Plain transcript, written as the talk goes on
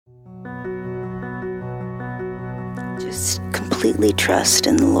Just completely trust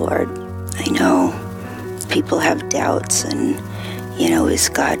in the Lord. I know people have doubts and, is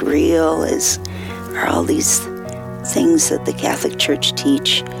God real? Are all these things that the Catholic Church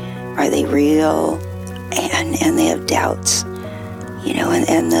teach, are they real? And they have doubts,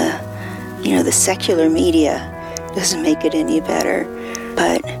 and the secular media doesn't make it any better.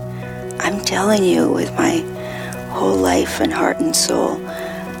 But I'm telling you with my whole life and heart and soul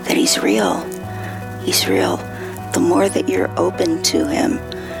that He's real. He's real. The more that you're open to Him,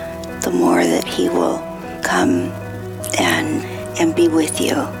 the more that He will come and be with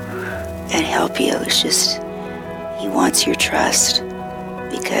you and help you. It's just, He wants your trust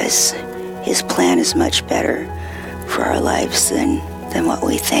because His plan is much better for our lives than what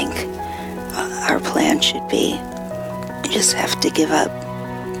we think our plan should be. You just have to give up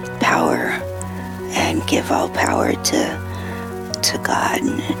power and give all power to God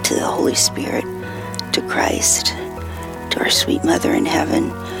and to the Holy Spirit, to Christ, to our sweet Mother in heaven,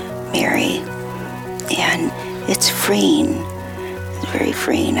 Mary. And it's freeing. It's very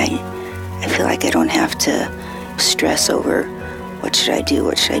freeing. I feel like I don't have to stress over what should I do?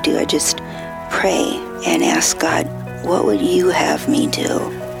 I just pray and ask God, what would you have me do?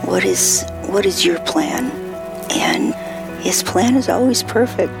 What is your plan? And His plan is always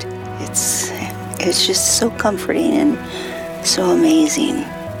perfect. It's just so comforting and so amazing.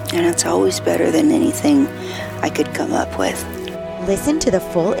 And it's always better than anything I could come up with. Listen to the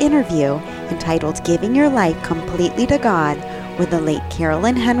full interview entitled Giving Your Life Completely to God with the late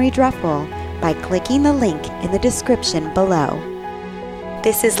Carolyn Henry Druffel by clicking the link in the description below.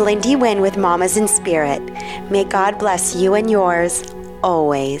 This is Lindy Wynn with Mamas in Spirit. May God bless you and yours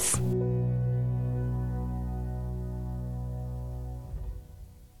always.